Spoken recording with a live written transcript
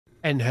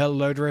And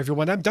hello there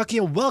everyone, I'm Duckie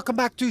and welcome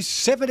back to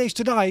 7 Days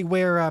to Die,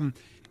 where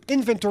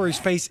inventory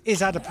space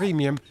is at a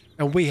premium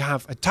and we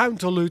have a town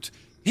to loot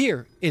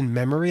here in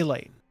Memory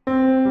Lane.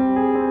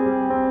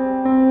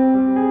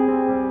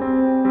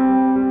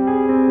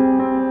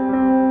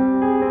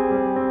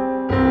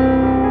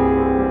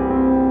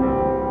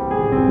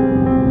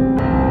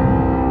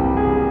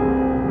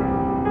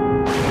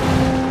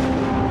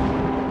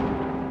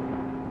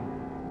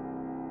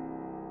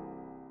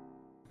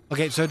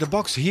 Okay, so the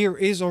box here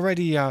is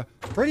already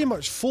pretty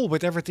much full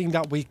with everything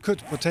that we could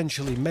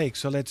potentially make.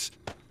 So let's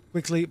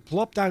quickly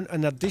plop down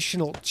an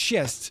additional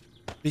chest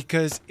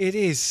because it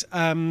is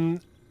 2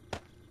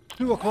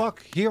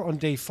 o'clock here on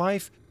day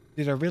 5.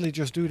 Did I really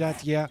just do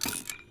that? Yeah.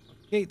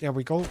 Okay, there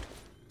we go.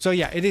 So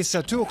yeah, it is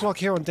 2 o'clock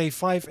here on day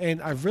 5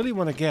 and I really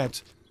want to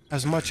get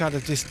as much out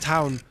of this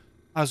town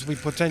as we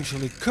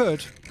potentially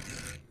could.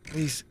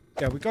 Please.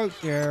 There we go,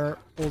 there,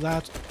 all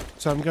that.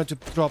 So I'm going to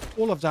drop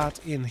all of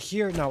that in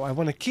here. Now, I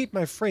want to keep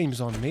my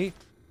frames on me.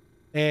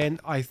 And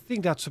I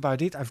think that's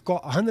about it. I've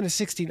got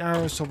 116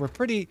 arrows, so we're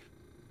pretty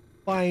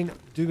fine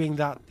doing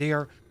that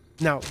there.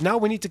 Now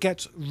we need to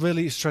get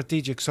really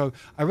strategic. So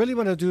I really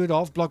want to do it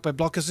off block by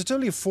block, because it's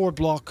only a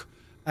 4-block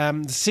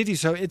city,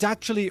 so it's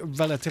actually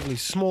relatively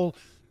small.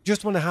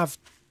 Just want to have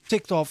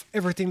ticked off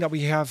everything that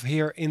we have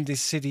here in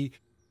this city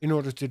in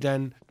order to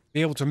then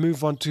be able to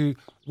move on to,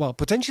 well,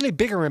 potentially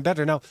bigger and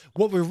better. Now,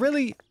 what we're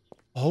really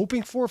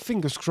hoping for,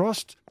 fingers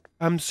crossed,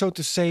 so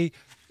to say,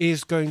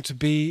 is going to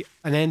be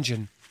an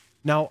engine.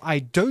 Now, I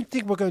don't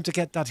think we're going to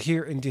get that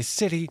here in this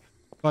city,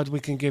 but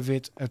we can give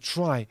it a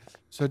try.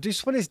 So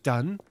this one is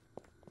done.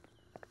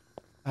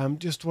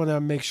 Just want to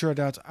make sure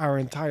that our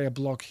entire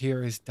block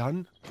here is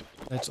done.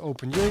 Let's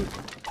open you.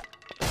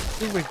 I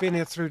think we've been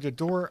here through the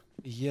door.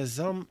 Yes,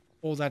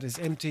 all that is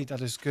empty.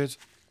 That is good.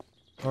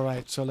 All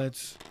right, so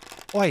let's...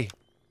 Oi!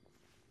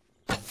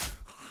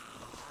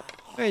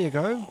 There you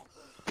go.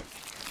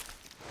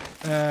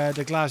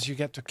 The glass you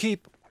get to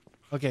keep.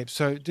 Okay,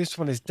 so this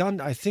one is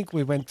done. I think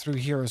we went through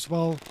here as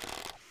well.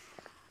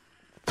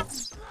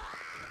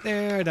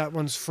 There, that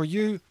one's for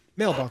you.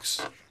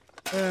 Mailbox.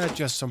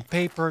 Just some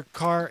paper.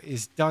 Car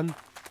is done.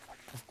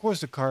 Of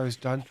course the car is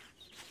done.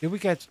 Did we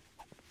get...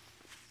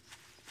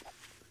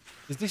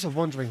 Is this a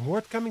wandering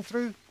horde coming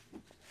through?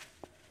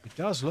 It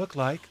does look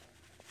like.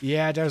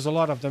 Yeah, there's a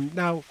lot of them.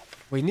 Now,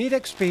 we need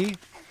XP.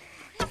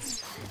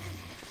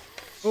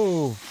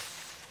 Oh,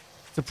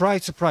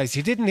 surprise, surprise.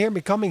 He didn't hear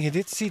me coming. He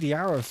did see the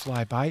arrow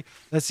fly by.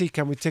 Let's see,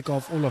 can we tick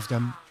off all of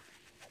them?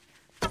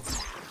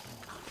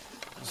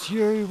 It's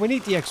you. We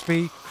need the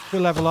XP to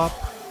level up.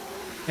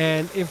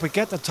 And if we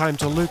get the time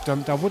to loot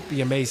them, that would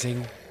be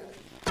amazing.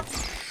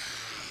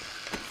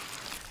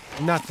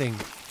 Nothing.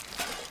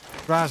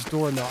 Brass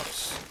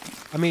doorknobs.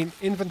 I mean,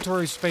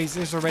 inventory space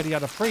is already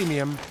at a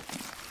premium.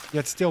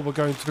 Yet still we're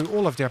going through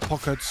all of their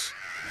pockets.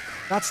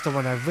 That's the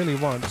one I really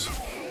want.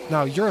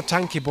 Now, you're a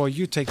tanky boy,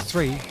 you take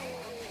 3.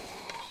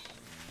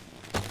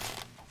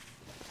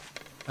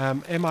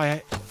 Am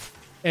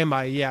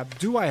I, yeah.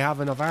 Do I have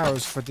enough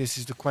arrows for this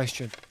is the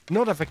question.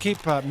 Not if I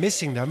keep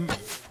missing them.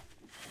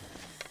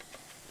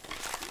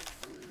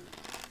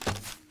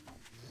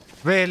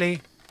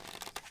 Really?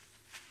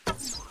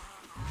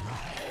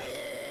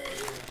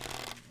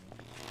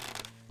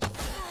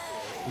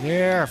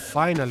 There,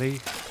 finally.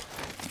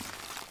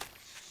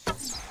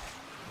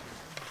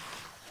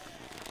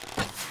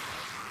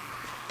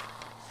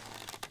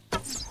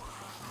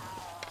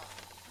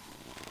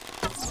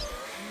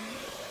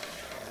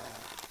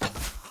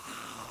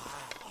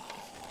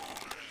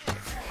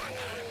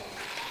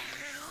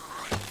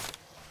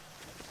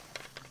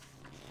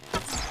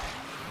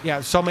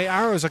 Yeah, so my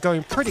arrows are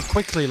going pretty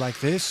quickly like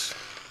this.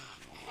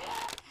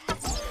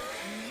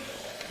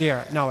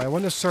 There, now I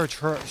want to search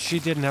her. She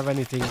didn't have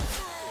anything.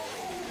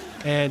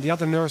 And the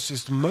other nurse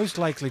is most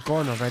likely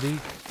gone already.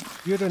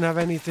 You don't have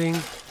anything.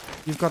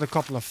 You've got a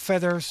couple of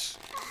feathers.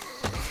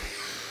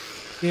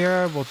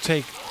 Here, we'll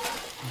take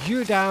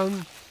you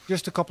down.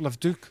 Just a couple of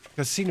Duke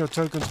casino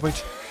tokens,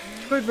 which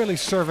don't really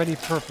serve any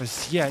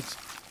purpose yet.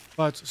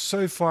 But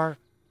so far,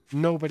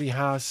 nobody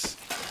has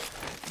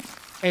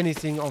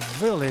anything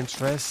of real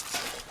interest.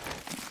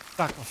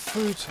 Stack of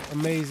food,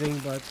 amazing,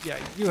 but yeah,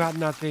 you had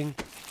nothing.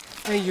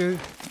 And you,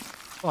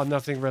 well,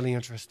 nothing really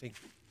interesting.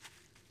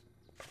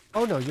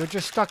 Oh no, you're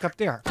just stuck up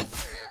there.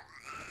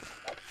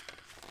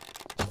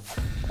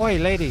 Oi,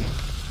 lady.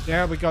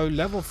 There we go,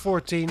 level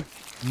 14.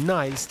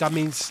 Nice, that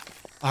means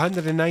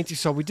 190,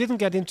 so we didn't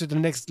get into the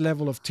next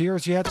level of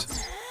tiers yet.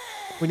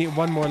 We need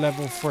one more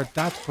level for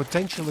that,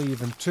 potentially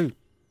even 2.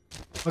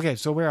 Okay,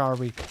 so where are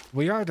we?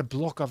 We are the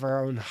block of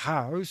our own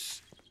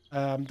house.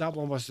 That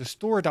one was the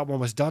store. That one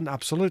was done.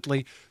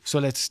 Absolutely. So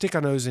let's stick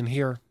our nose in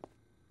here.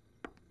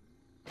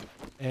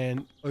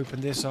 And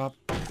open this up.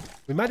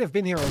 We might have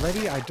been here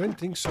already. I don't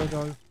think so,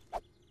 though.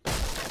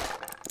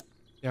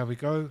 There we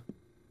go.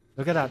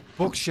 Look at that.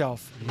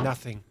 Bookshelf.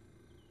 Nothing.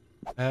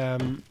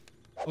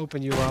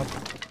 Open you up.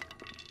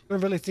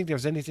 Don't really think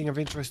there's anything of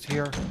interest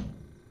here.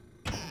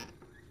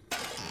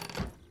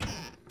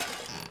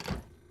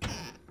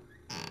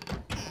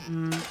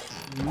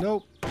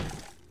 Nope.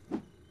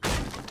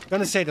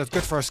 Gonna say that's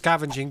good for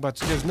scavenging, but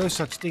there's no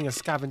such thing as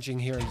scavenging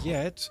here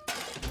yet.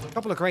 A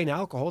couple of grain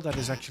alcohol, that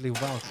is actually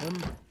welcome.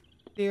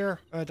 Here,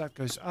 that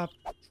goes up.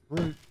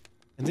 True.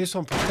 And this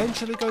one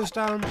potentially goes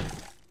down.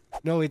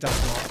 No, it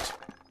does not.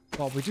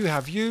 Well, we do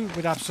have you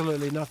with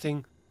absolutely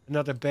nothing.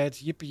 Another bed.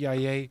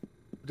 Yippee-yay.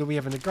 What do we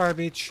have in the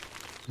garbage?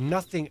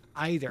 Nothing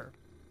either.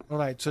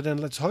 Alright, so then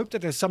let's hope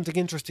that there's something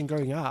interesting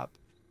going up.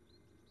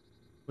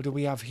 What do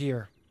we have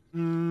here?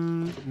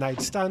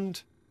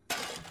 Nightstand.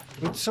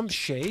 With some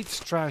shades.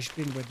 Trash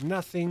bin with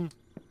nothing.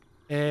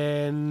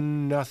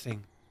 And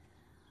nothing.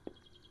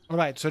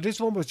 Alright, so this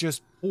one was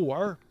just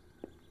poor.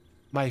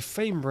 My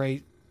frame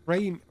rate,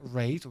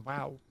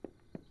 wow,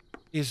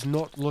 is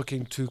not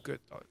looking too good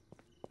though.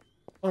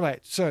 Alright,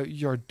 so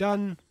you're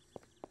done.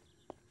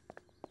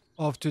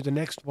 Off to the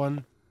next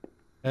one.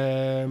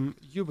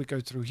 You would go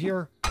through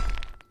here.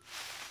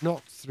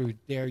 Not through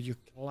there, you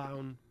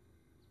clown.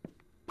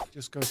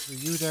 Just go through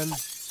you then.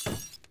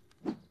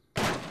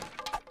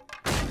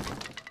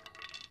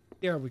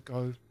 There we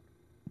go.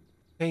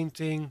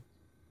 Painting.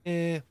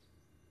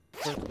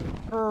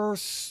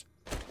 Purse.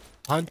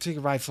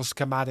 Hunting rifle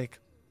schematic.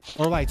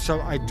 Alright,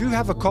 so I do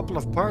have a couple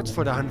of parts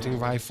for the hunting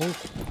rifle.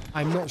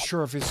 I'm not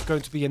sure if it's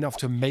going to be enough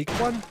to make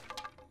one.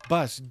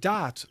 But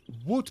that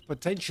would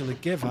potentially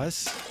give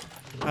us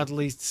at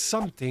least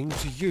something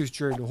to use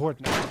during the horde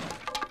night.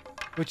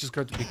 Which is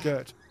going to be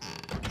good.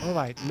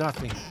 Alright,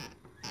 nothing.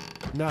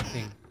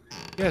 Nothing.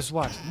 Guess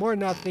what? More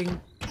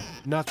nothing.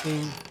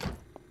 Nothing.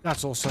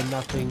 That's also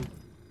nothing.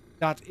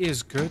 That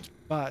is good,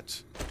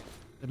 but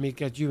let me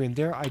get you in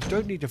there. I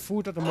don't need the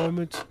food at the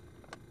moment.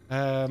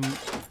 I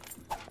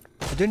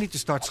do need to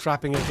start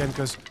scrapping again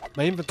because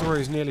my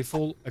inventory is nearly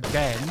full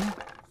again.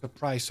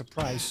 Surprise,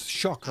 surprise.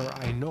 Shocker,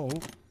 I know.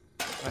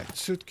 Right,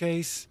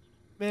 suitcase.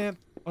 Meh.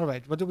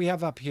 Alright, what do we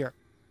have up here?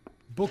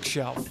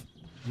 Bookshelf.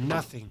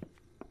 Nothing.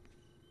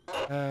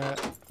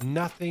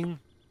 Nothing.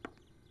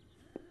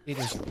 It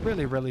is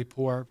really, really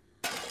poor.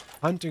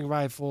 Hunting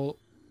rifle.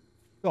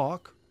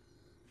 Stock.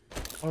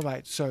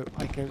 Alright, so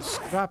I can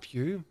scrap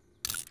you.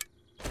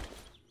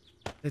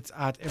 Let's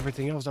add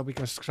everything else that we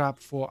can scrap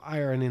for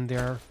iron in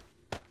there.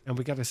 And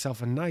we got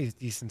ourselves a nice,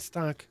 decent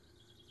stack.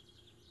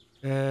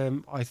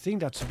 I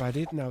think that's about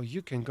it. Now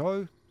you can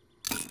go.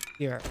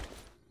 Here.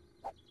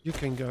 You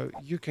can go.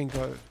 You can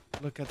go.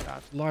 Look at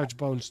that. Large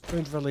bones.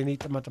 Don't really need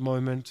them at the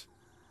moment.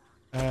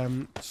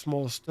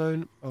 Small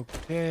stone.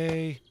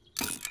 Okay.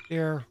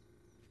 There.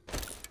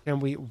 Can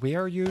we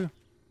wear you?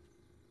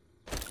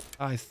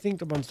 I think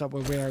the ones that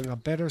we're wearing are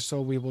better,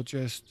 so we will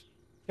just...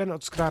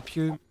 Cannot scrap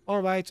you.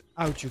 Alright,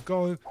 out you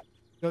go.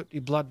 Got the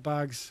blood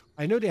bags.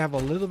 I know they have a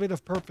little bit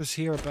of purpose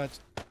here, but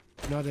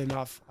not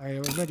enough. I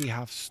already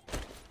have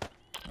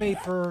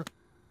paper.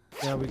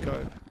 There we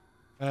go.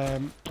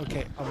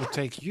 Okay, I will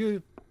take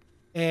you.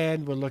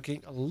 And we're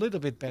looking a little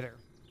bit better.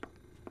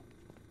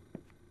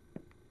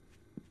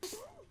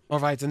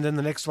 Alright, and then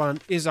the next one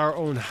is our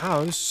own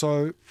house.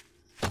 So,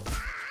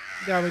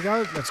 there we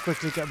go. Let's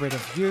quickly get rid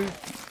of you.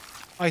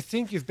 I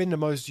think you've been the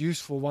most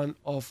useful one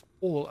of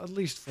all, at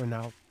least for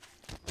now.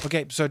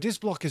 Okay, so this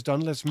block is done.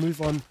 Let's move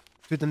on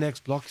to the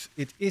next block.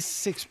 It is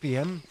 6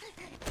 p.m.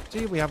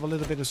 See, we have a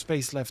little bit of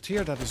space left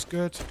here. That is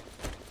good.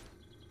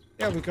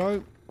 There we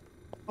go.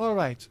 All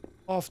right,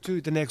 off to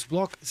the next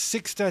block.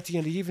 6:30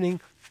 in the evening.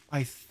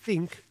 I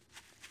think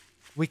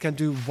we can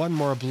do one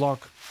more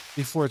block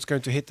before it's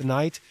going to hit the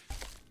night.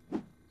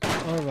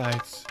 All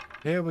right,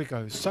 there we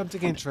go.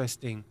 Something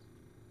interesting.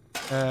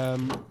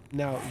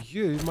 Now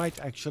you might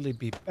actually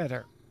be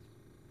better.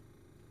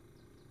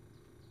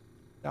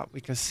 Now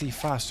we can see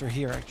faster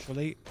here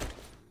actually.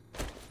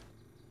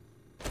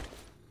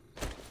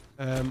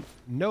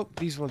 Nope,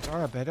 these ones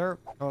are better.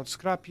 Can't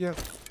scrap you.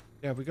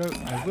 There we go.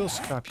 I will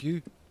scrap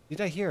you.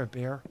 Did I hear a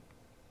bear?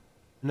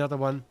 Another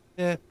one.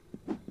 Eh.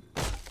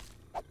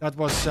 That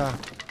was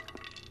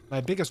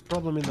my biggest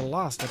problem in the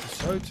last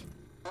episode.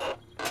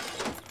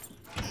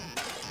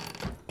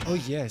 Oh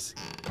yes.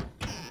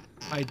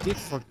 I did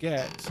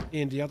forget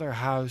in the other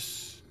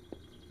house.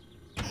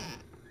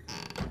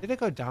 Did I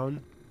go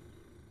down?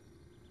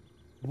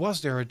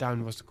 Was there a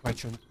down was the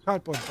question.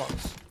 Cardboard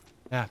box.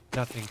 Yeah,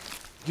 nothing.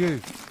 You.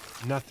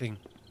 Nothing.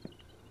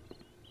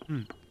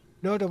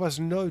 No, there was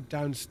no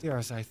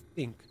downstairs, I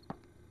think.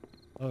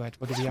 Alright,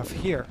 what do we have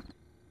here?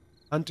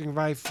 Hunting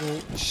rifle,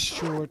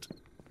 short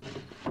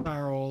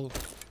barrel,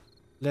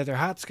 leather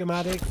hat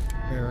schematic.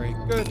 Very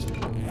good.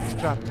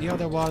 Scrap the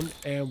other one,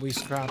 and we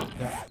scrap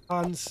the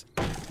guns.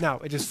 Now,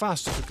 it is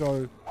faster to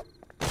go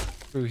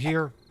through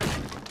here.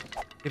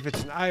 If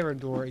it's an iron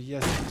door,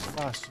 yes, it's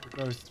faster to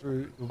go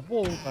through the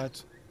wall,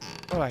 but...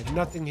 Alright,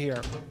 nothing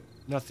here.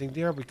 Nothing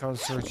there. We can't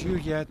search you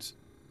yet.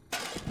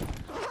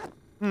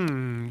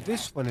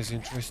 This one is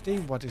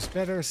interesting. What is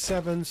better,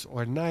 7s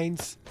or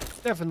 9s?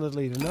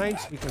 Definitely the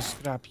 9s. We can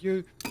scrap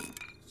you.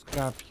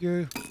 Scrap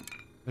you.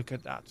 Look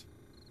at that.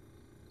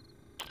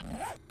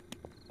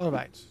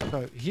 Alright,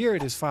 so here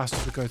it is faster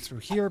to go through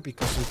here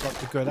because we've got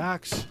the good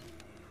axe.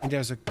 And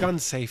there's a gun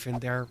safe in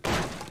there.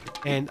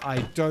 And I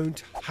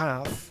don't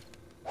have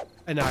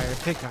an iron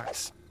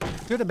pickaxe.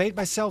 Could have made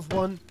myself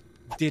one,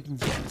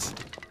 didn't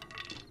yet.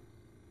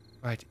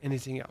 Right,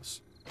 anything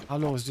else? How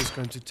long is this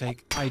going to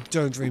take? I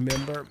don't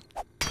remember.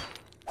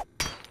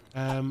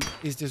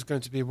 Is this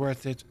going to be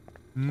worth it?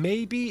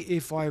 Maybe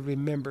if I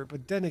remember,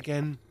 but then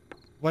again,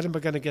 what am I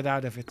going to get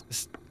out of it?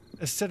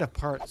 A set of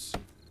parts.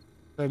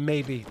 So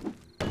maybe.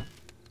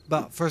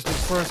 But first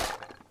things first,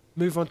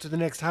 move on to the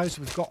next house.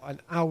 We've got an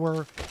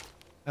hour.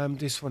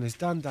 This one is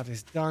done. That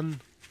is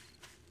done.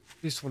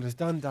 This one is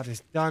done. That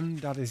is done.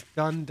 That is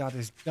done. That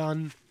is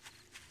done.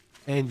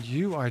 And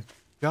you are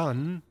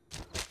done.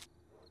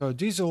 So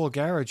these are all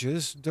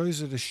garages.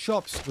 Those are the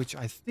shops, which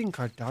I think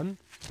are done.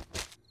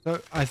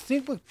 So I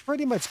think we're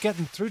pretty much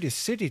getting through this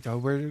city, though.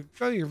 We're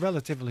going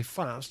relatively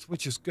fast,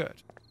 which is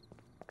good.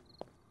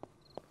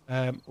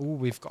 Oh,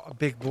 we've got a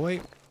big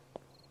boy.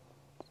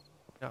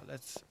 Now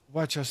let's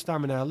watch our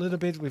stamina a little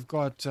bit. We've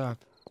got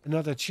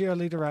another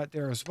cheerleader out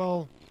there as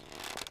well.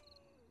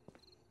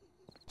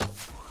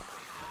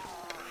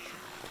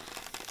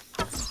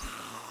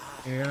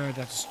 Here,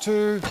 that's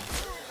 2.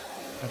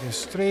 That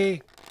is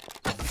 3.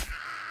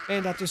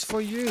 And that is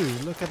for you.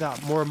 Look at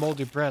that. More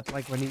moldy bread.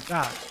 Like we need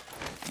that.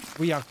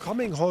 We are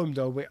coming home,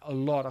 though, with a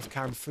lot of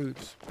canned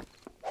foods,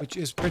 which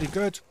is pretty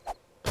good.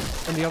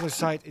 On the other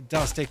side, it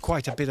does take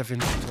quite a bit of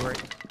inventory.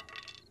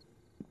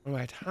 All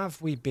right,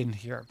 have we been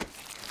here?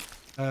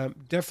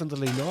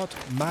 Definitely not.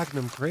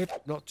 Magnum grip,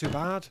 not too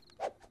bad.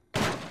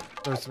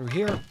 Go through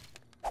here.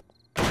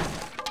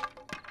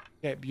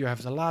 Okay, you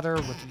have the ladder.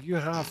 What do you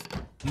have?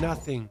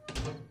 Nothing.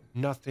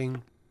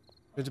 Nothing.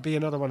 Going to be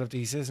another one of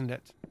these, isn't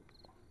it?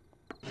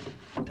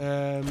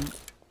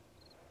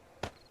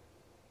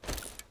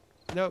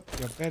 Nope,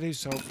 you're ready,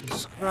 so we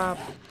scrap.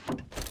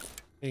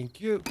 Thank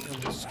you.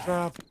 And we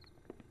scrap.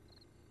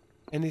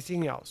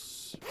 Anything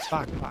else?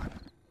 Backpack.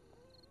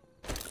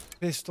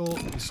 Pistol,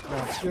 we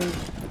scrap you.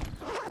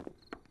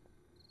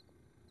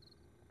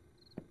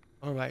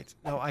 Alright,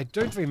 now I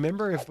don't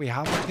remember if we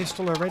have a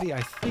pistol already.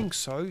 I think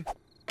so.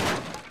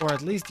 Or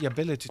at least the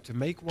ability to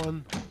make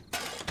one.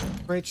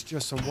 Fridge,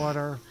 just some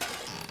water.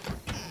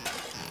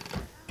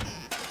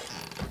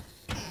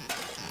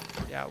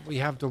 Yeah, we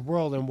have the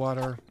world in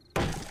water.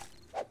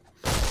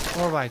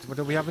 Alright, what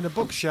do we have in the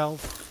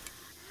bookshelf?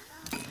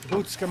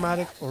 Boot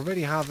schematic,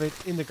 already have it.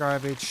 In the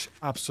garbage,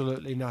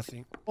 absolutely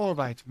nothing.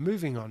 Alright,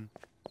 moving on.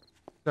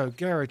 So,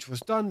 garage was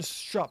done.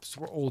 Shops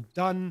were all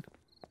done.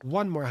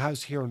 One more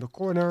house here on the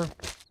corner.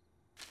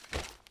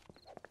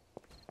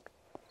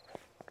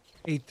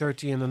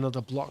 8:30 and another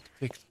block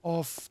picked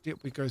off.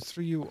 Did we go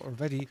through you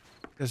already?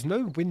 There's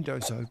no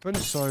windows open,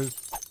 so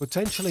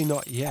potentially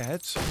not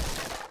yet.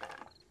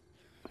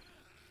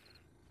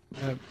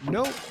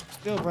 No,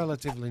 still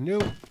relatively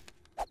new.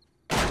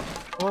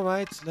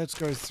 Alright, let's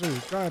go through.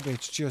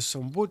 Garbage, just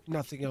some wood,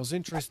 nothing else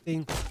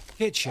interesting.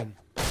 Kitchen.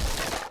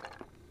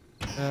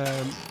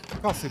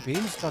 Coffee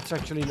beans, that's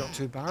actually not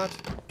too bad.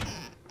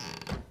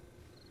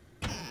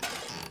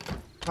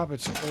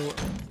 Cupboards are all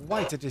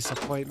quite a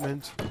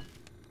disappointment.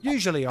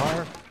 Usually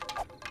are.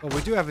 But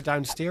we do have a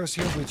downstairs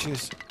here, which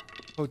is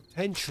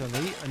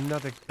potentially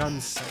another gun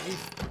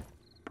safe.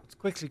 Let's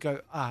quickly go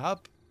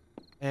up.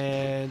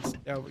 And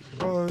there we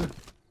go.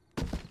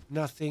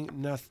 Nothing,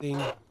 nothing,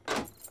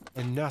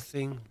 and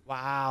nothing.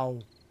 Wow.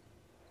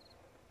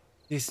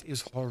 This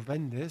is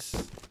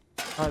horrendous.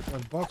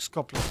 Cardboard box,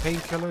 couple of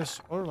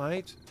painkillers.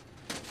 Alright.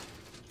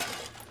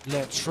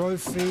 Lead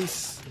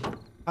trophies.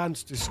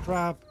 Pants to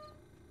scrap.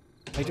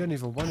 I don't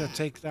even want to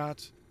take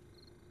that.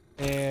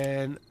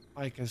 And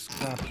I can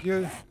scrap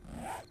you.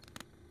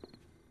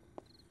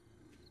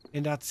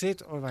 And that's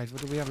it. Alright,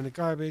 what do we have in the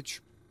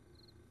garbage?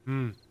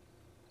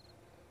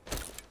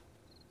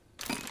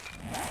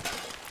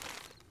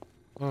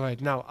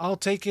 Alright, now I'll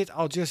take it.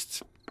 I'll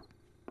just...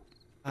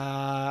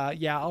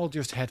 yeah, I'll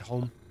just head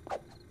home.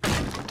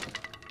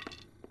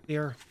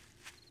 Here.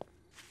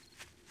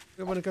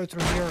 We want to go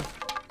through here.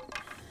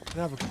 And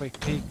have a quick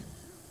peek.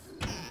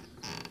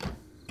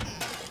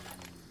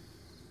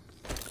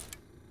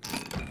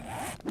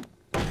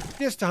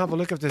 Just to have a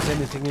look if there's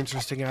anything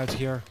interesting out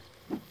here.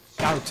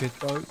 Doubt it,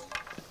 though.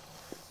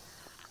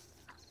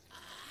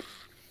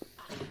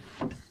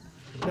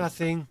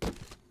 Nothing.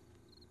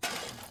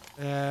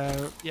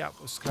 Yeah,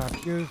 we'll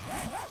scrap you.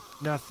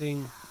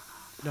 Nothing.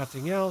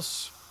 Nothing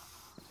else.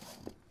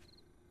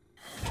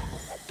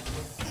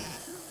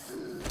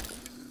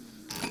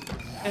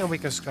 And we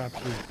can scrap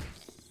you.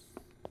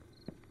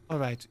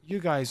 Alright, you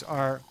guys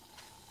are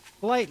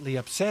slightly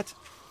upset.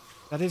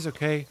 That is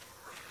okay.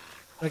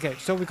 Okay,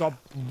 so we got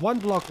one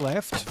block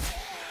left.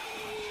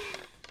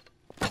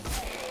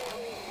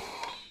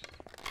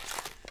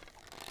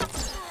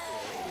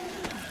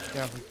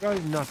 There we go,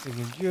 nothing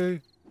in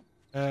you.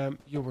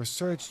 You were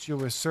searched, you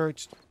were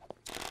searched.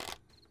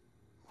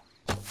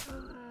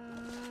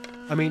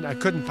 I mean, I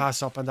couldn't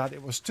pass up on that.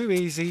 It was too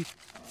easy.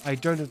 I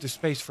don't have the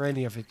space for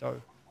any of it,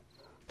 though.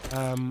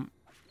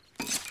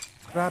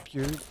 Grab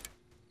you.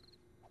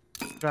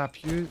 Grab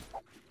you.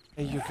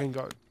 And you can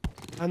go.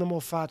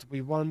 Animal fat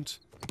we want.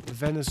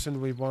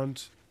 Venison we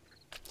want.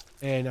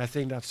 And I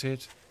think that's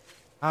it.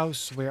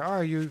 House, where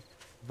are you?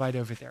 Right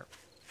over there.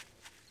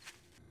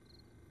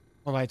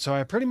 All right, so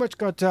I pretty much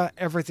got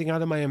everything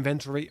out of my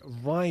inventory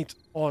right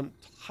on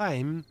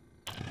time.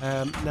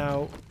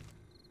 Now,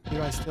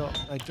 here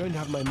I don't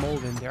have my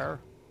mold in there.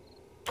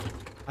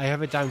 I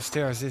have it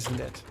downstairs, isn't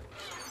it?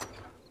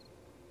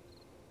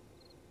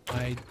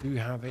 I do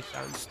have it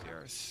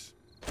downstairs.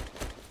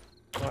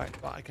 All right,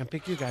 well, I can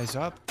pick you guys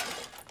up.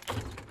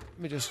 Let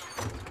me just...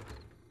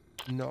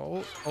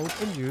 No,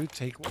 open you,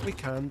 take what we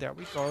can. There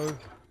we go.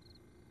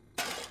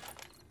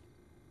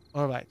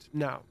 All right,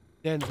 now,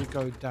 then we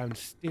go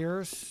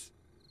downstairs.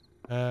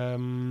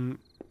 And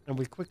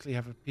we quickly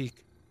have a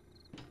peek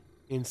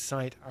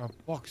inside our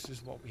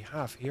boxes, what we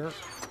have here.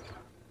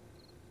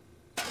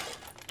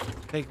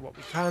 Take what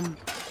we can.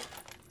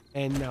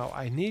 And now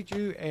I need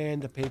you,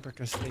 and the paper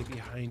can stay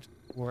behind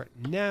for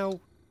now.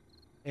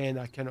 And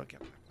I cannot get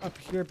back up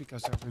here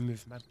because I've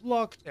removed my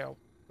block. There we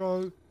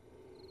go.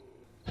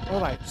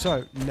 Alright,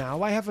 so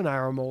now I have an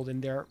iron mold in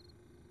there.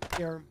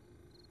 There.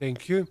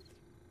 Thank you.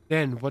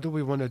 Then what do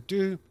we want to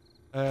do?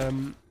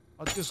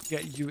 I'll just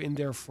get you in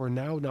there for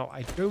now. Now,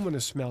 I don't want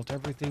to smelt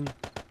everything.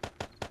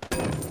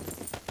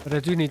 But I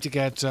do need to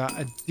get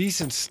a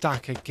decent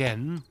stack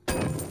again.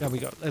 There we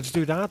go. Let's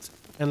do that.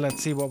 And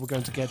let's see what we're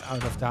going to get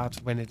out of that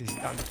when it is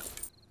done.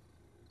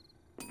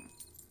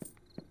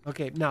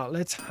 Okay, now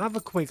let's have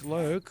a quick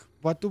look.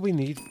 What do we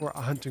need for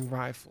a hunting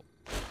rifle?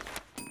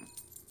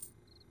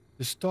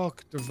 The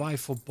stock, the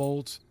rifle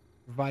bolt,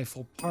 the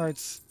rifle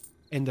parts,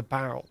 and the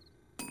barrel.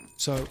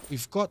 So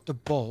we've got the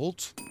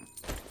bolt.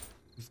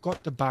 We've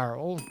got the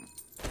barrel.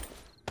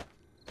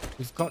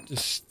 We've got the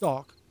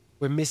stock.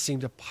 We're missing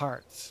the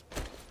parts.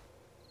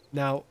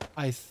 Now,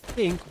 I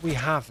think we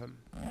have them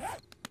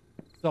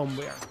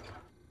somewhere.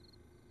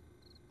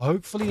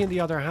 Hopefully in the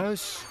other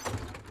house.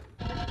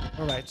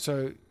 Alright,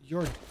 so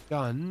you're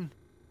done.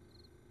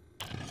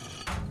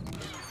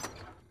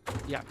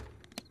 Yeah.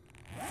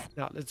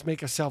 Now, let's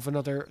make ourselves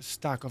another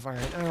stack of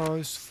iron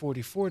arrows.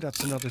 44,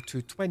 that's another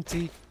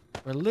 220.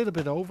 We're a little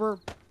bit over,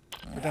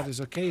 but that is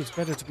okay. It's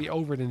better to be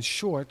over than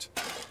short.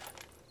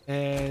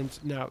 And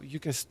now, you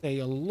can stay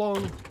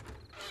along.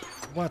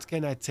 What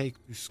can I take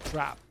to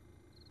scrap?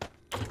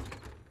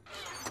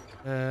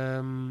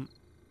 I've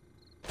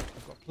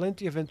got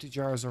plenty of empty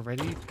jars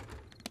already.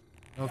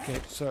 Okay,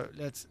 so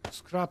let's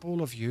scrap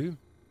all of you.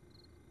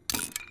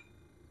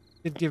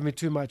 Didn't give me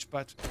too much,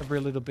 but every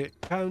little bit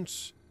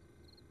counts.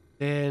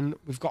 Then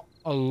we've got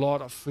a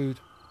lot of food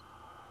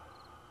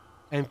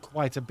and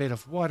quite a bit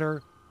of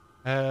water.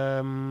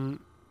 Yeah,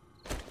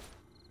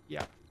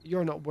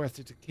 you're not worth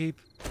it to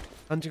keep.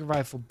 Hunting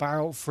rifle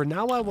barrel. For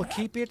now, I will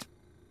keep it.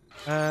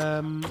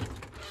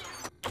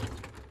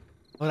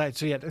 Alright,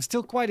 so yeah, there's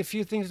still quite a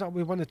few things that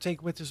we want to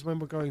take with us when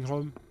we're going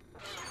home.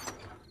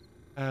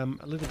 A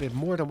little bit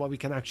more than what we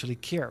can actually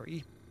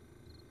carry.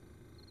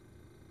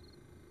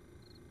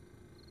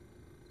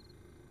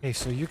 Okay,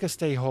 so you can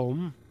stay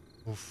home.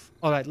 Oof.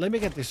 Alright, let me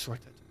get this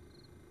sorted.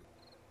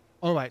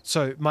 Alright,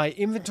 so my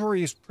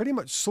inventory is pretty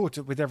much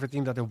sorted with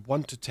everything that I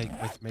want to take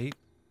with me.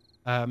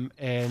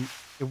 And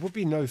it would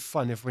be no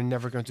fun if we're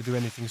never going to do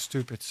anything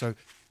stupid. So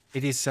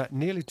it is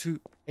nearly 2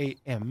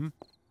 a.m.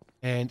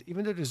 And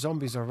even though the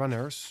zombies are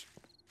runners,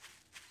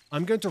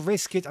 I'm going to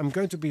risk it. I'm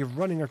going to be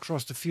running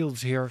across the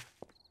fields here.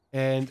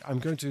 And I'm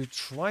going to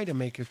try to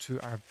make it to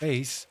our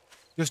base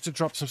just to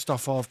drop some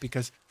stuff off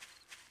because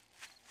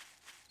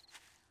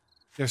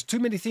there's too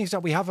many things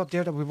that we have up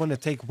there that we want to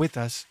take with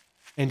us.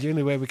 And the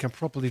only way we can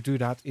properly do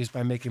that is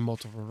by making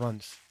multiple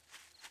runs.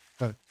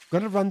 So I'm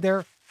going to run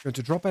there, going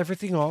to drop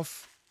everything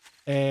off,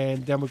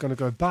 and then we're going to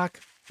go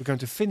back. We're going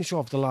to finish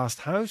off the last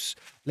house.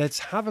 Let's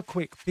have a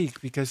quick peek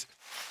because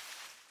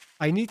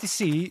I need to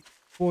see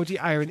for the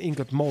iron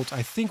ingot mold.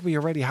 I think we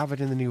already have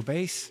it in the new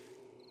base.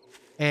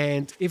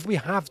 And if we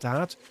have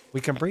that,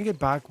 we can bring it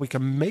back. We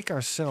can make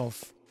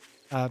ourselves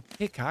a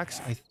pickaxe,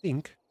 I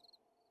think.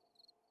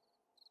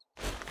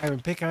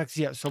 Iron pickaxe,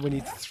 yeah. So we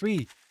need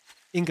 3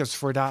 ingots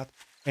for that.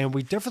 And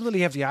we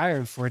definitely have the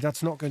iron for it.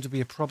 That's not going to be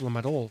a problem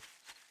at all.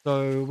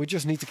 So we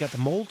just need to get the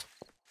mold.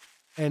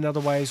 And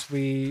otherwise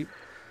we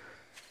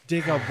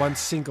dig up one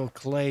single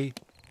clay.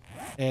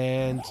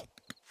 And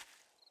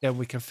then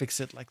we can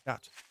fix it like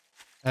that.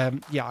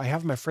 Yeah, I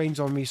have my frames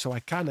on me so I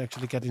can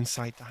actually get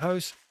inside the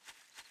house.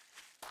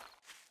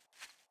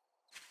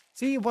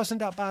 See, it wasn't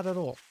that bad at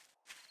all.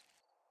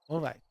 All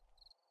right.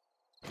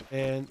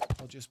 And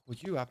I'll just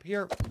put you up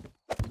here.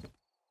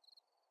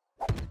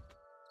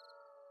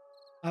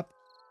 Up.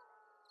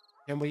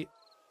 Can we?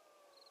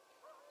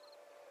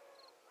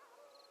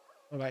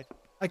 All right.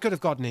 I could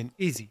have gotten in.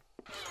 Easy.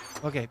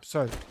 Okay,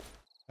 so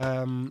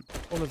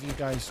all of you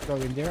guys go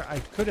in there. I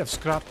could have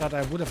scrapped that.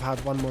 I would have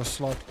had one more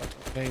slot, but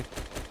okay.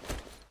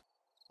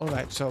 All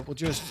right, so we'll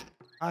just,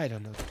 I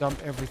don't know,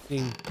 dump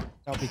everything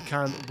that we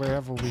can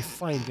wherever we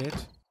find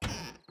it.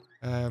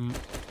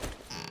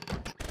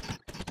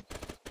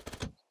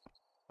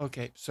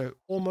 Okay, so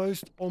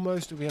almost.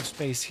 Do we have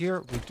space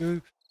here? We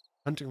do.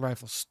 Hunting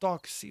rifle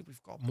stock. See,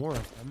 we've got more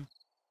of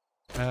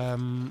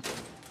them.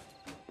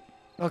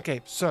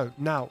 Okay, so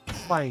now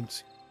find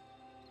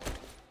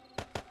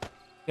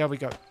There we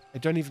go. I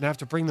don't even have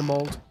to bring the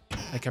mold.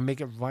 I can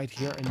make it right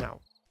here and now.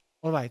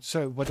 All right,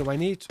 so what do I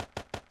need?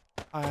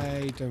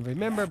 I don't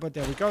remember, but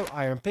there we go.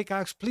 Iron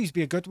pickaxe. Please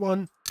be a good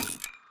one.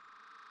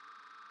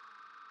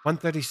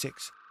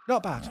 136.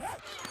 Not bad.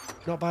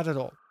 Not bad at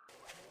all.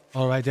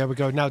 All right, there we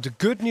go. Now, the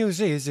good news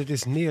is it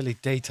is nearly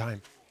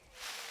daytime.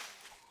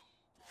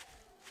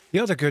 The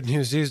other good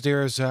news is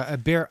there's a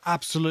bear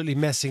absolutely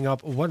messing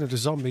up one of the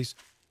zombies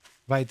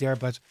right there.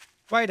 But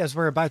right as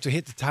we're about to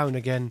hit the town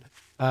again,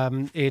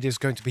 it is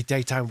going to be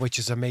daytime, which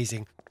is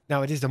amazing.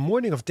 Now, it is the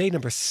morning of day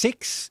number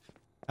 6,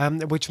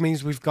 which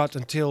means we've got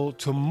until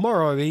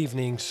tomorrow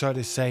evening, so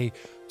to say,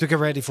 to get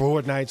ready for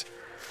Horde Night.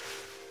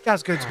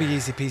 That's going to be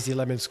easy peasy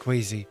lemon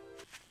squeezy.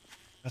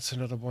 That's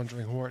another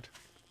wandering horde.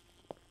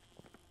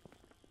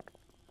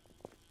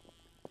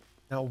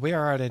 Now, where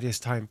are they this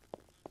time?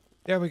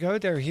 There we go,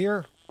 they're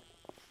here.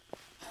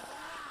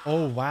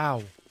 Oh,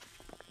 wow.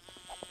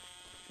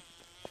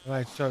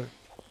 Alright, so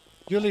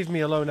you leave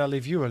me alone, I'll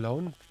leave you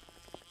alone.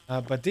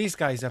 But these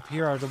guys up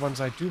here are the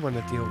ones I do want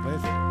to deal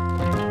with.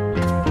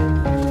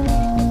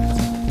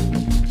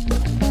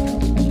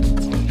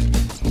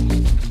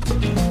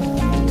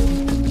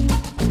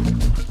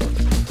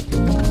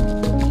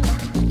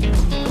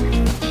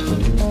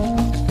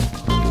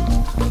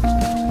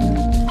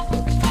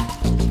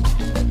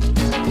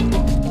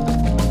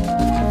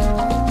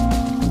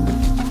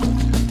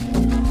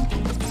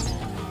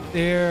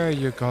 There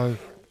you go.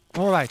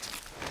 All right.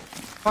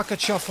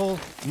 Bucket shuffle.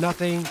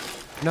 Nothing.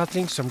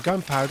 Nothing. Some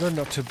gunpowder.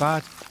 Not too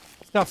bad.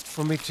 Stuff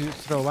for me to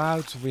throw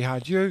out. We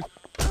had you.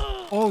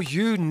 Oh,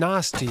 you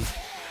nasty.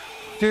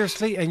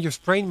 Seriously? And you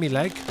sprained me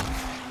leg?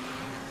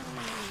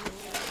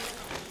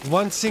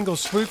 One single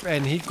swoop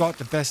and he got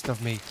the best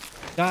of me.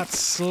 That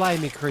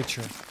slimy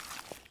creature.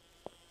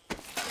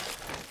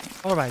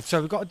 Alright,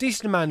 so we've got a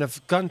decent amount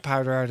of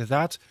gunpowder out of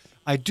that.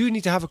 I do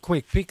need to have a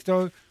quick peek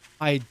though.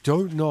 I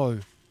don't know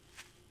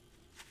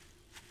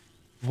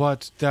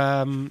what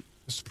the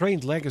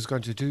sprained leg is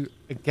going to do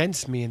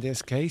against me in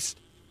this case.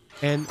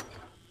 And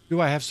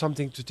do I have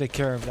something to take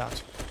care of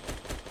that?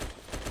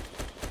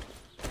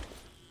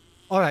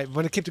 Alright, we're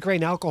going to keep the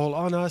grain alcohol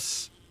on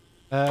us.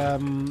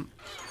 Don't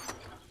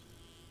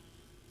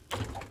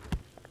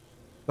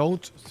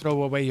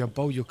throw away your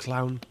bow, you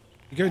clown.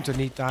 You're going to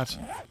need that.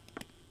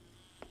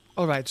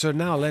 Alright, so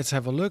now let's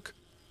have a look.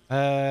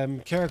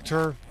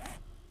 Character.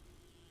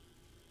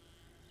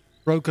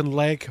 Broken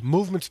leg.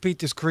 Movement speed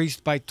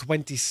decreased by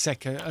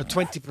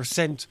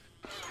 20%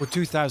 for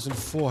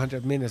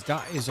 2,400 minutes.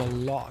 That is a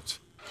lot.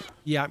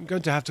 Yeah, I'm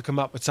going to have to come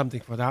up with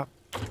something for that.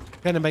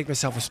 Gonna make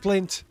myself a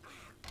splint.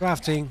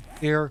 Crafting.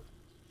 Here.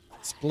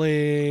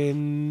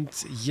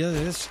 Splint.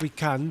 Yes, we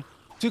can.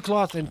 2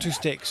 cloth and 2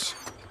 sticks.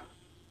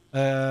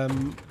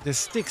 The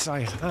sticks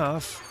I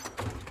have.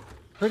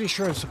 Pretty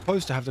sure I'm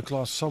supposed to have the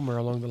cloth somewhere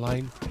along the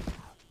line.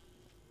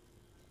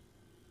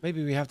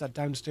 Maybe we have that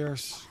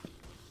downstairs.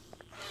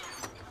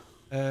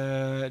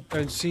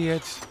 Don't see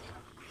it.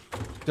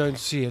 Don't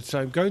see it. So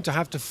I'm going to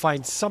have to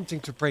find something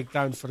to break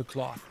down for the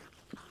cloth.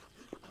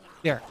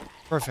 There.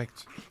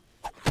 Perfect.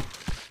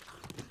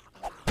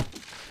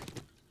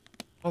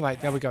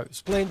 Alright, there we go.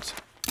 Splint.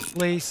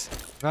 Please.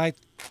 Right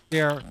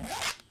there.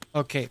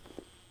 Okay.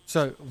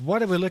 So,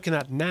 what are we looking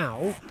at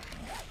now?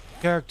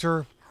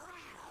 Character.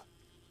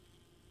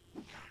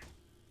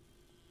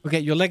 Okay,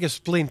 your leg is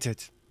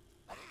splinted.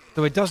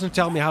 So it doesn't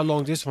tell me how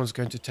long this one's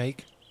going to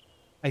take.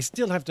 I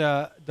still have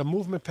the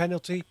movement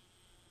penalty.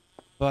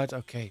 But,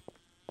 okay.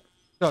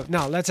 So,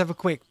 now, let's have a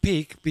quick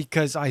peek.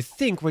 Because I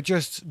think we're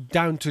just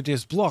down to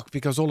this block.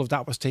 Because all of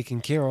that was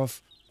taken care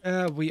of.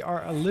 We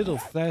are a little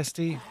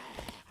thirsty.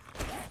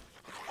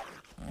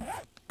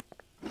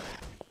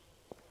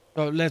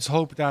 So let's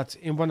hope that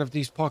in one of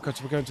these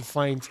pockets we're going to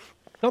find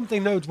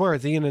something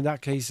noteworthy, and in that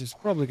case it's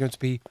probably going to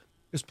be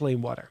just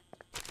plain water.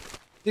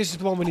 This is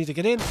the one we need to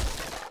get in.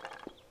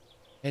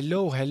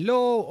 Hello,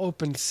 hello,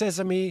 open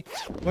sesame.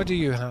 What do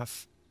you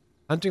have?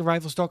 Hunting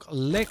rifle stock,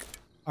 leg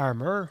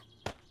armor.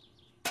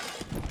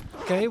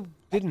 Okay,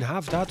 didn't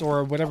have that,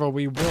 or whatever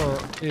we were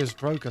is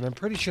broken. I'm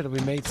pretty sure that we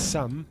made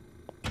some.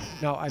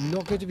 Now, I'm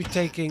not going to be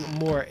taking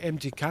more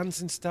empty cans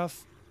and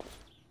stuff.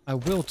 I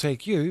will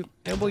take you,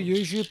 and we'll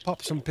use you.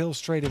 Pop some pills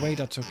straight away,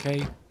 that's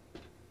okay.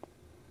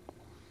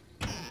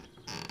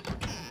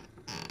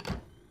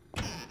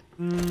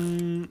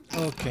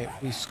 Okay,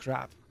 we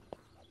scrap.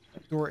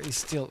 That door is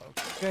still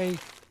okay.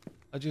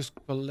 I'll just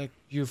collect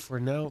you for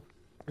now.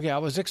 Okay, I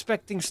was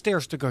expecting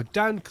stairs to go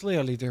down.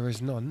 Clearly, there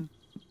is none.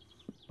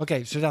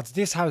 Okay, so that's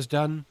this house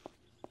done.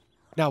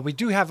 Now, we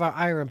do have our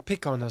iron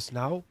pick on us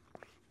now.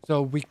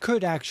 So we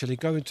could actually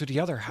go into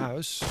the other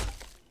house.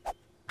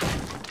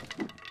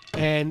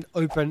 And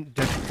open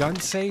the gun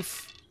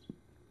safe.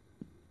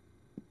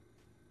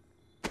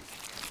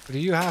 Do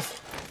you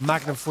have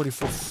Magnum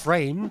 44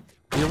 frame?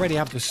 We already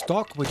have the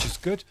stock, which is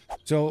good.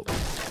 So,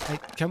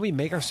 can we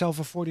make ourselves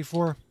a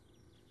 44?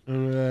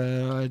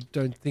 I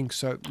don't think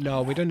so.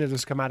 No, we don't have the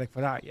schematic for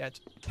that yet.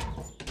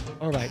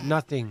 Alright,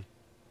 nothing.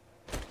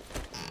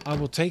 I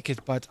will take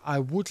it, but I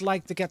would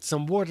like to get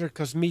some water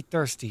because me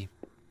thirsty.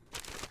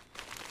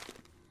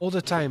 all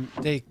the time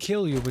they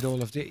kill you with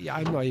all of the... Yeah,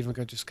 I'm not even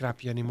going to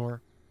scrap you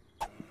anymore.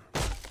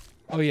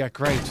 Oh yeah,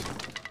 great.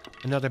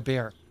 Another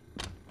bear.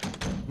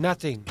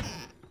 Nothing.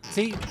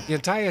 See, the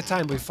entire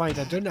time we find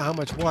I don't know how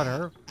much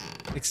water,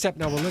 except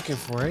now we're looking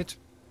for it.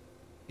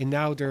 And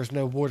now there's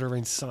no water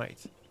inside.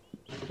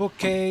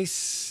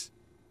 Bookcase.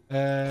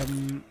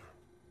 Leather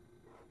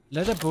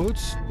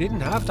boots.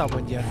 Didn't have that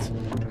one yet.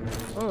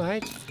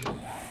 Alright.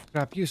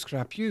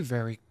 Scrap you.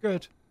 Very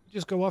good.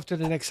 Just go off to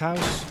the next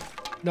house.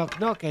 Knock,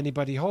 knock.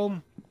 Anybody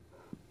home?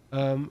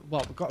 Well,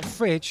 we've got a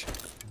fridge.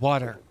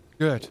 Water.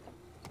 Good.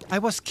 I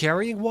was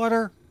carrying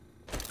water?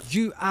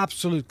 You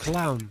absolute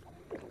clown.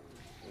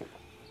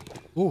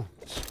 Ooh.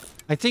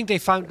 I think they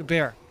found the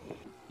bear.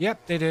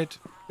 Yep, they did.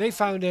 They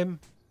found him.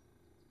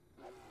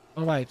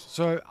 Alright,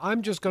 so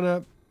I'm just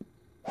gonna...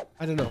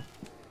 I don't know.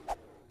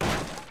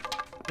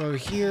 Go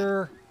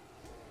here.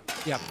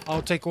 Yeah,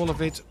 I'll take all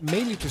of it.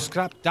 Mainly to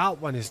scrap. That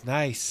one is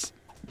nice.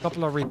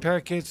 Couple of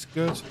repair kits.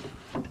 Good.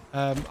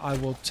 I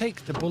will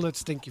take the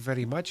bullets. Thank you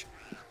very much.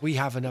 We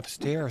have an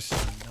upstairs.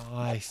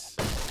 Nice.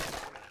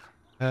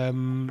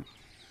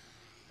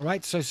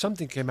 Alright, so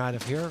something came out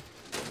of here.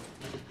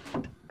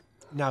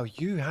 Now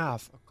you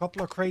have a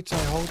couple of crates,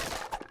 I hope.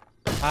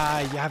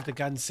 Ah, you have the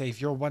gun safe.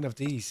 You're one of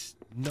these.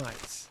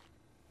 Nice.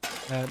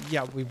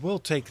 Yeah, we will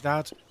take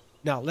that.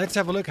 Now, let's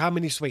have a look how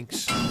many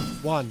swings.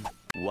 1.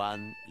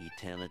 One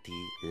eternity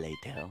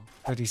later.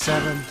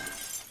 37.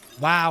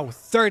 Wow,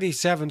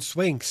 37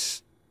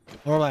 swings.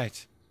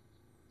 Alright.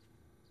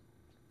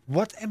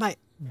 What am I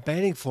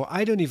betting for?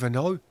 I don't even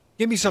know.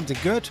 Give me something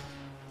good.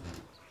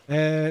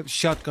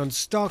 Shotgun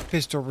stock,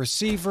 pistol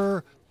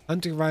receiver,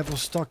 hunting rifle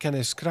stock. Can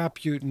I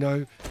scrap you? No.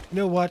 You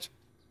know what?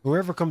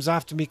 Whoever comes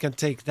after me can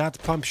take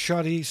that. Pump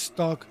shotty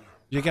stock.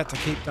 You get to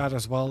keep that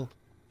as well.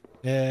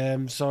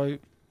 So,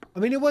 I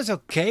mean, it was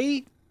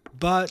okay,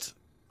 but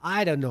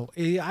I don't know.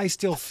 I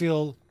still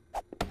feel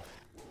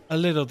a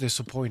little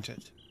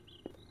disappointed.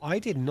 I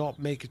did not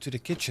make it to the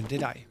kitchen,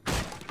 did I?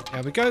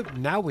 There we go.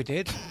 Now we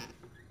did.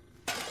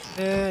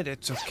 And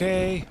it's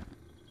okay.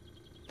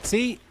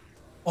 See?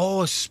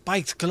 Oh,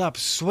 spiked club.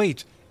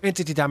 Sweet.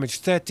 Entity damage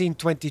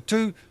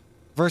 1322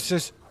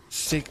 versus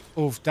 6.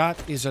 Oof,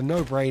 that is a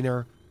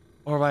no-brainer.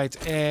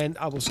 Alright, and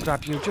I will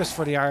scrap you just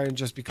for the iron,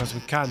 just because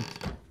we can.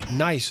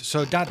 Nice.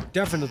 So that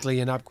definitely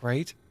an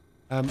upgrade.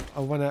 I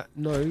want to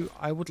know.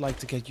 I would like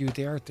to get you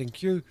there.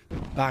 Thank you.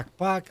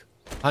 Backpack.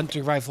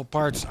 Hunting rifle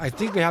parts. I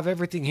think we have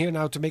everything here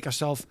now to make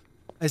ourselves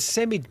a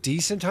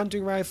semi-decent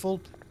hunting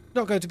rifle.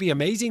 Not going to be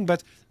amazing,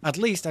 but at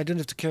least I don't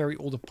have to carry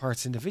all the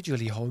parts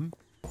individually home.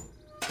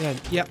 And,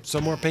 yep,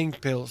 some more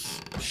pink pills.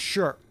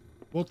 Sure.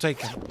 We'll take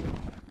them.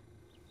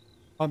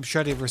 Pump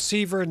shotty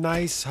receiver.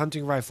 Nice.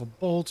 Hunting rifle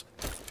bolt.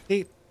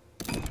 See,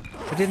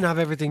 I didn't have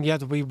everything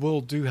yet. We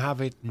will do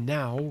have it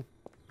now.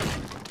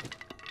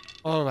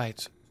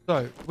 Alright.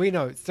 So, we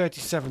know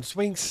 37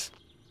 swings.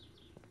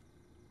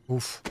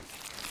 Oof.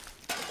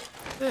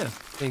 Yeah,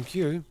 thank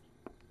you.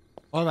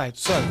 Alright,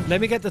 so let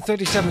me get the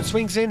 37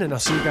 swings in and I'll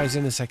see you guys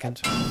in a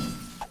second.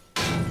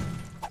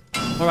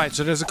 Alright,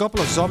 so there's a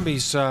couple of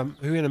zombies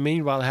who in the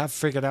meanwhile have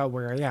figured out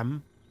where I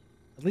am.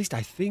 At least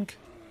I think.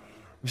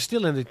 I'm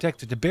still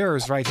undetected. The bear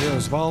is right here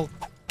as well.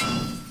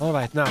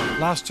 Alright, now,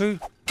 last two.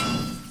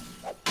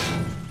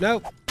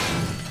 Nope.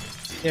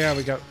 There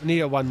we go. I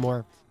need one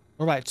more.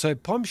 Alright, so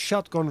pump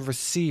shotgun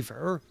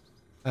receiver.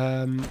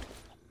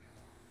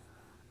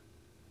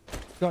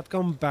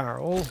 Shotgun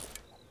barrel.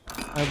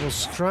 I will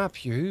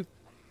scrap you.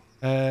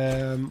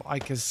 I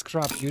can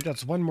scrap you.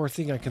 That's one more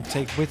thing I can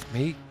take with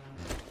me.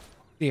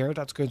 There,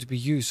 that's going to be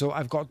you. So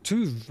I've got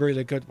two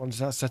really good ones.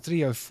 That's a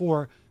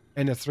 304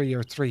 and a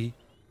 303.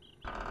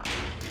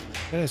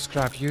 Can I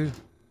scrap you?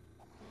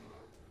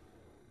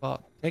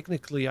 Well,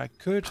 technically I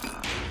could.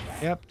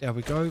 Yep, there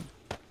we go.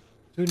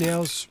 2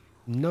 nails.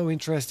 No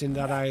interest in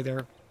that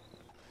either.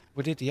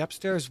 We did the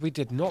upstairs. We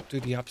did not do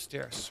the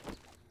upstairs.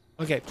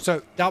 Okay,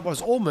 so that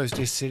was almost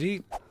this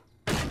city.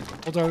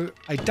 Although,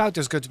 I doubt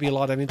there's going to be a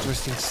lot of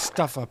interesting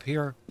stuff up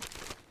here.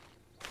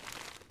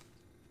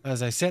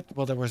 As I said,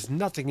 well, there was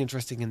nothing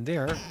interesting in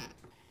there.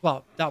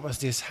 Well, that was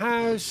this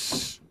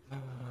house.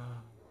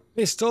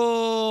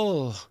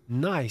 Pistol!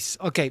 Nice.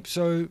 Okay,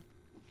 so...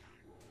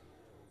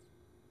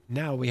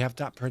 now we have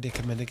that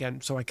predicament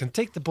again. So I can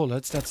take the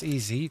bullets, that's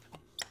easy.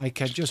 I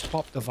can just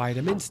pop the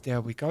vitamins.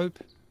 There we go.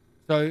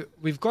 So,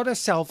 we've got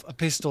ourselves a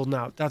pistol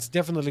now. That's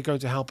definitely going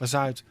to help us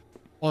out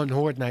on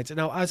Horde nights.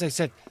 Now, as I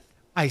said...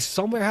 I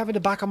somewhere have in the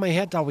back of my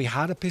head that we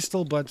had a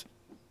pistol, but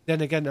then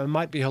again, I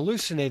might be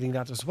hallucinating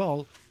that as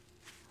well.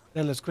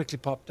 Then let's quickly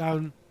pop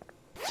down.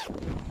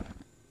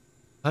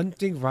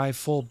 Hunting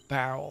rifle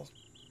barrel.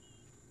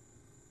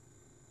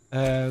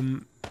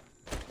 There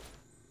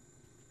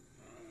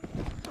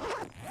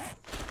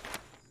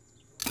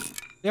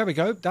we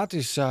go. That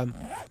is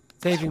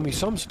saving me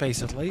some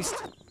space at least.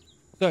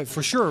 So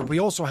for sure, we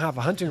also have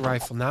a hunting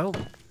rifle now.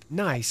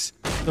 Nice.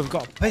 So we've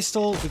got a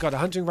pistol, we've got a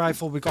hunting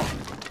rifle, we've got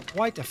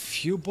quite a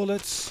few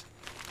bullets.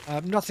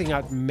 Nothing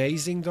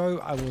amazing though.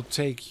 I will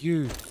take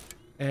you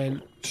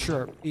and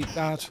sure, eat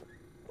that.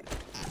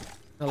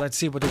 Now let's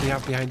see, what do we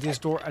have behind this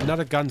door?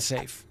 Another gun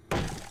safe.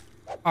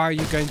 Are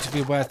you going to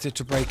be worth it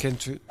to break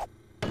into?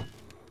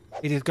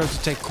 It is going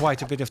to take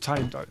quite a bit of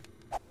time though.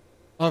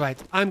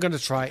 Alright, I'm going to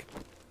try.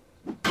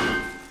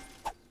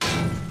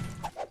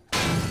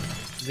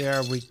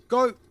 There we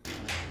go.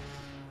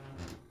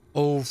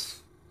 Oh.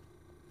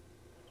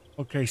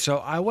 Okay, so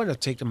I want to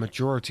take the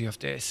majority of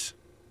this.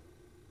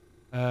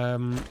 Let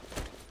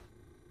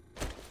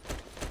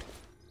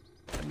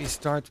me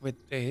start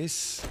with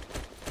this.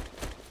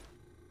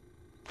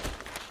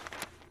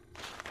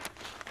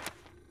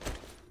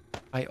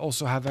 I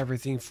also have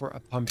everything for a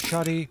pump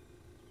shotty.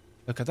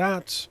 Look at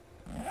that.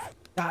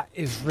 That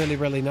is really,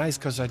 really nice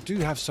because I do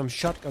have some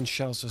shotgun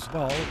shells as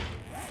well.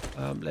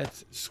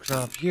 Let's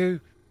scrap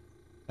you.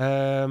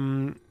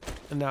 And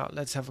now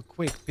let's have a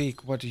quick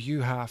peek. What do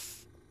you have?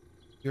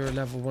 You're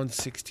level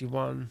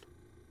 161.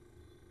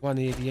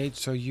 188,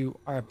 so you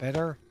are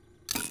better.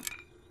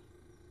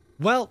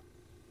 Well,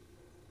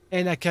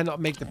 and I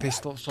cannot make the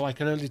pistol, so I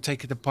can only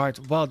take it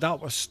apart. Well,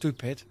 that was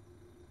stupid.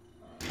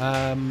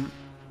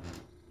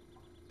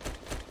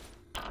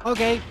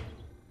 Okay.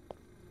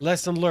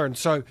 Lesson learned.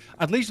 So,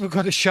 at least we've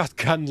got a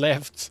shotgun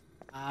left.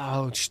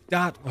 Ouch,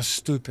 that was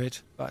stupid.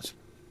 But,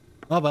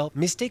 oh well,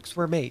 mistakes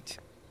were made.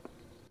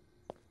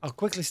 I'll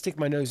quickly stick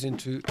my nose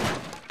into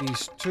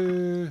these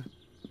two.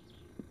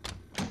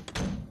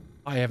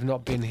 I have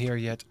not been here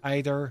yet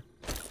either.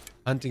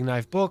 Hunting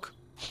knife book.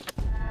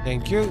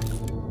 Thank you.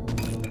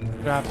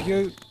 Scrap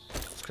you.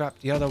 Scrap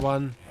the other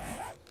one.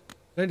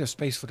 Don't have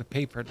space for the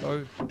paper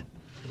though.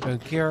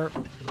 Don't care.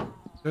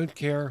 Don't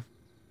care.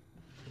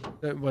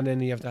 Don't want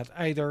any of that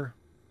either.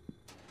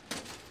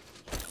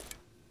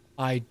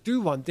 I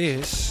do want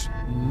this.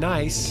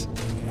 Nice.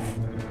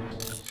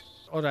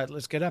 Alright,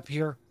 let's get up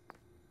here.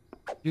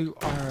 You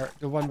are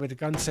the one with the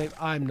gun safe.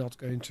 I'm not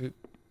going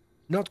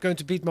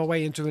to beat my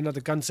way into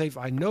another gun safe.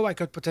 I know I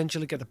could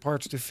potentially get the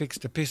parts to fix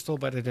the pistol,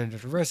 but I don't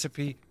have the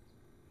recipe.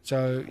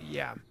 So,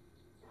 yeah.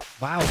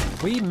 Wow,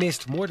 we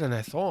missed more than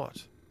I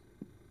thought.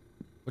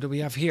 What do we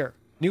have here?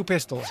 New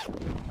pistol.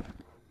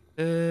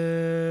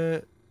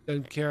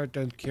 Don't care,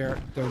 don't care,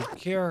 don't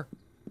care.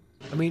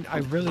 I mean, I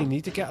really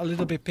need to get a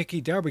little bit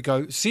picky. There we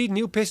go. See,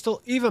 new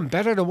pistol, even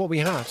better than what we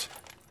had.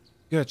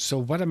 Good, so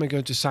what am I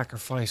going to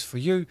sacrifice for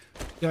you?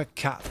 The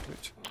cat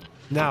food.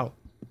 Now,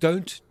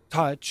 don't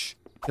touch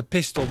the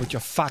pistol with your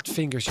fat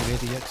fingers, you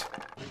idiot.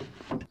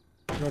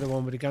 You're the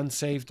one with the gun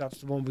safe. That's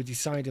the one we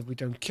decided we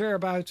don't care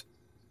about.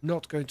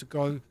 Not going to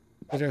go.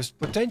 But there's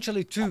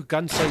potentially 2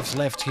 gun safes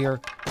left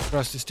here for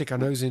us to stick our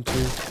nose into.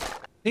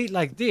 See,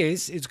 like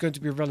this, it's going to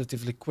be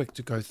relatively quick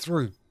to go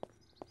through.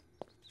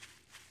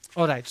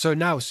 Alright, so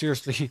now,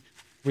 seriously,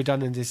 we're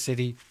done in this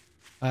city.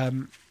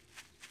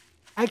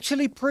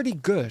 Actually, pretty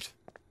good.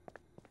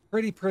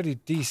 Pretty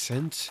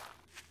decent.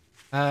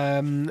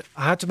 I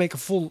had to make a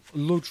full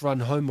loot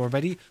run home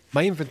already.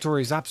 My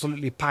inventory is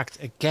absolutely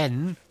packed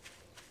again.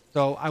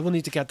 So I will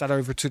need to get that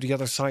over to the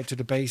other side, to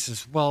the base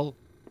as well.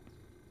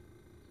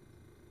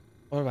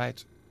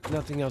 Alright.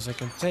 Nothing else I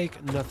can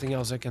take. Nothing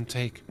else I can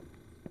take.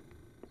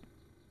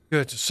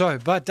 Good. So,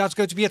 but that's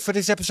going to be it for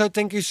this episode.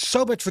 Thank you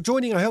so much for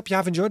joining. I hope you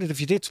have enjoyed it. If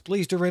you did,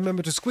 please do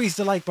remember to squeeze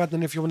the like button.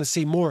 And if you want to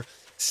see more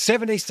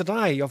 7 Days to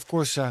Die, of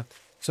course,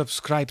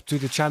 subscribe to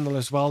the channel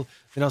as well.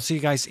 And I'll see you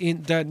guys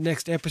in the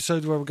next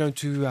episode where we're going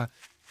to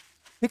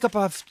pick up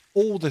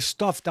all the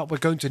stuff that we're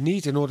going to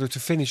need in order to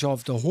finish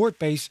off the Horde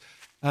base.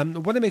 I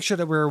want to make sure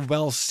that we're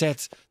well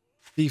set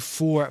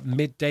before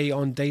midday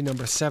on day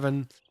number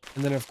 7.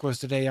 And then, of course,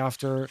 the day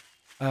after,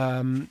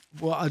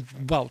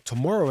 well,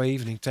 tomorrow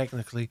evening,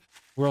 technically,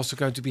 we're also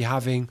going to be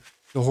having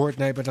the Horde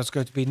night, but that's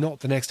going to be not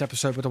the next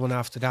episode, but the one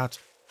after that.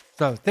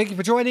 So, thank you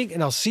for joining,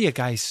 and I'll see you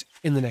guys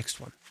in the next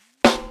one.